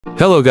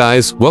Hello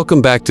guys, welcome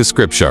back to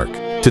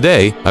ScriptShark.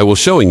 Today, I will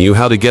showing you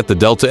how to get the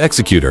Delta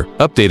Executor,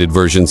 updated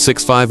version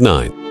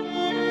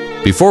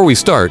 659. Before we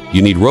start,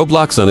 you need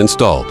Roblox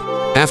uninstalled.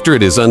 After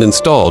it is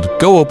uninstalled,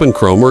 go open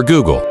Chrome or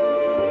Google.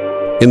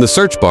 In the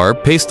search bar,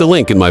 paste the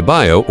link in my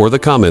bio or the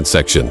comment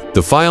section.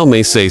 The file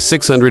may say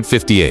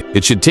 658.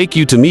 It should take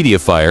you to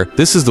MediaFire.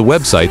 This is the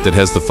website that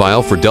has the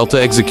file for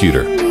Delta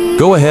Executor.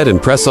 Go ahead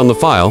and press on the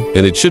file,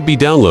 and it should be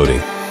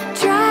downloading.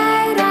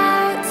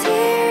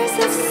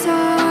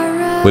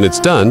 When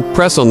it's done,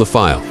 press on the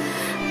file.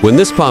 When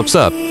this pops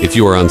up, if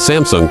you are on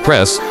Samsung,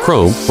 press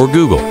Chrome or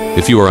Google.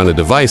 If you are on a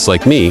device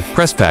like me,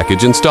 press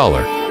Package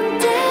Installer.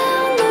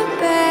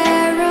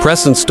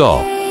 Press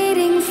Install.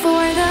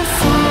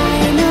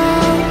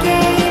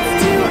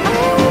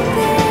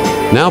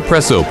 Now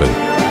press Open.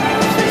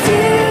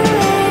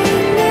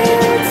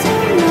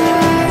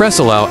 Press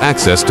Allow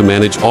access to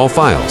manage all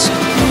files.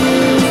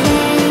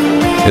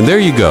 And there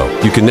you go.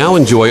 You can now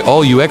enjoy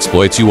all you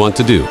exploits you want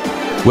to do.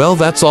 Well,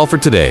 that's all for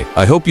today.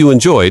 I hope you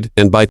enjoyed,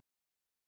 and bye.